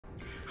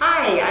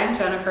I'm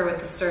Jennifer with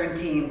the Stern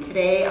team.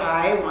 Today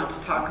I want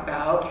to talk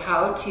about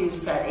how to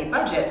set a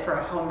budget for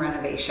a home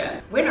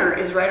renovation. Winter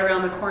is right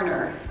around the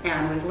corner,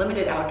 and with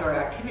limited outdoor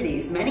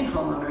activities, many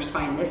homeowners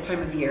find this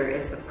time of year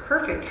is the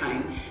perfect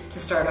time to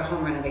start a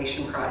home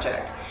renovation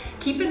project.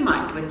 Keep in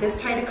mind, with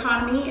this tight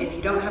economy, if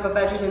you don't have a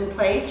budget in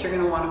place, you're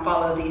going to want to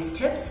follow these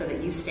tips so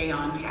that you stay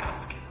on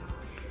task.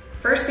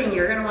 First thing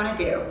you're going to want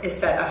to do is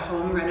set a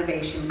home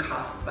renovation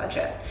costs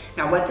budget.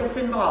 Now what this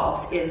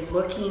involves is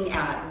looking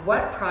at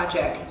what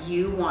project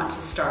you want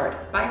to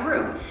start by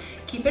room.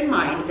 Keep in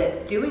mind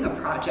that doing a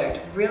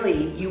project,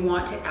 really you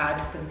want to add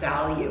to the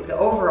value, the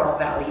overall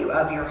value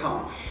of your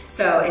home.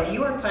 So if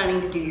you are planning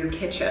to do your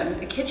kitchen,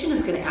 a kitchen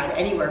is going to add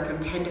anywhere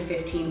from 10 to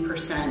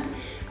 15%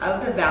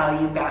 of the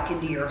value back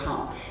into your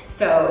home.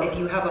 So if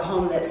you have a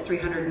home that's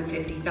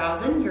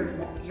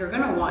 $350,000, you're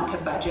going to want to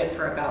budget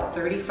for about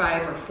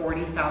 $35,000 or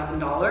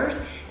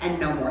 $40,000 and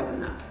no more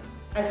than that.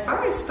 As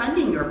far as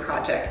funding your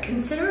project,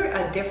 consider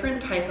a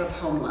different type of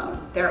home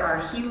loan. There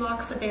are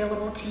HELOCs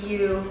available to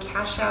you,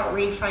 cash out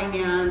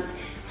refinance,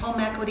 home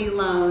equity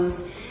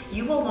loans.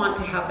 You will want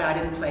to have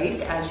that in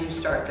place as you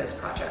start this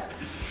project.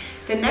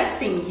 The next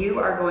thing you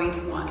are going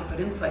to want to put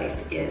in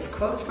place is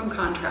quotes from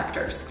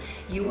contractors.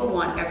 You will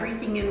want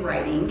everything in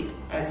writing,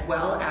 as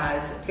well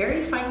as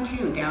very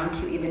fine-tuned down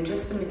to even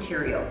just the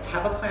materials.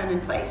 Have a plan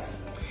in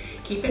place.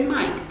 Keep in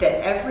mind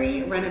that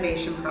every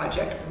renovation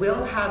project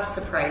will have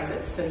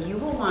surprises, so you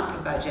will want to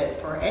budget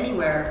for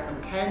anywhere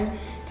from 10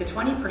 to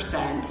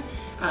 20%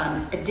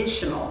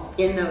 additional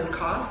in those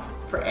costs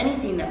for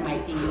anything that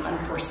might be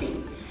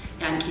unforeseen.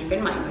 And keep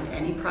in mind, with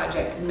any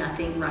project,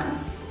 nothing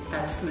runs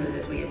as smooth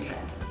as we intend.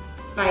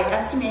 By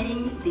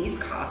estimating these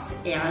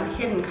costs and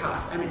hidden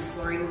costs and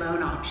exploring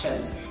loan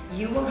options,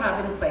 you will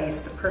have in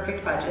place the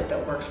perfect budget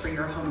that works for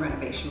your home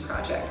renovation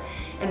project.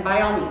 And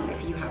by all means,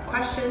 if you have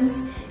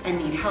questions and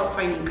need help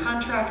finding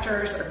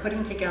contractors or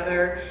putting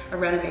together a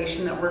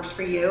renovation that works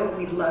for you,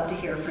 we'd love to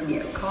hear from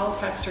you. Call,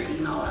 text, or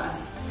email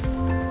us.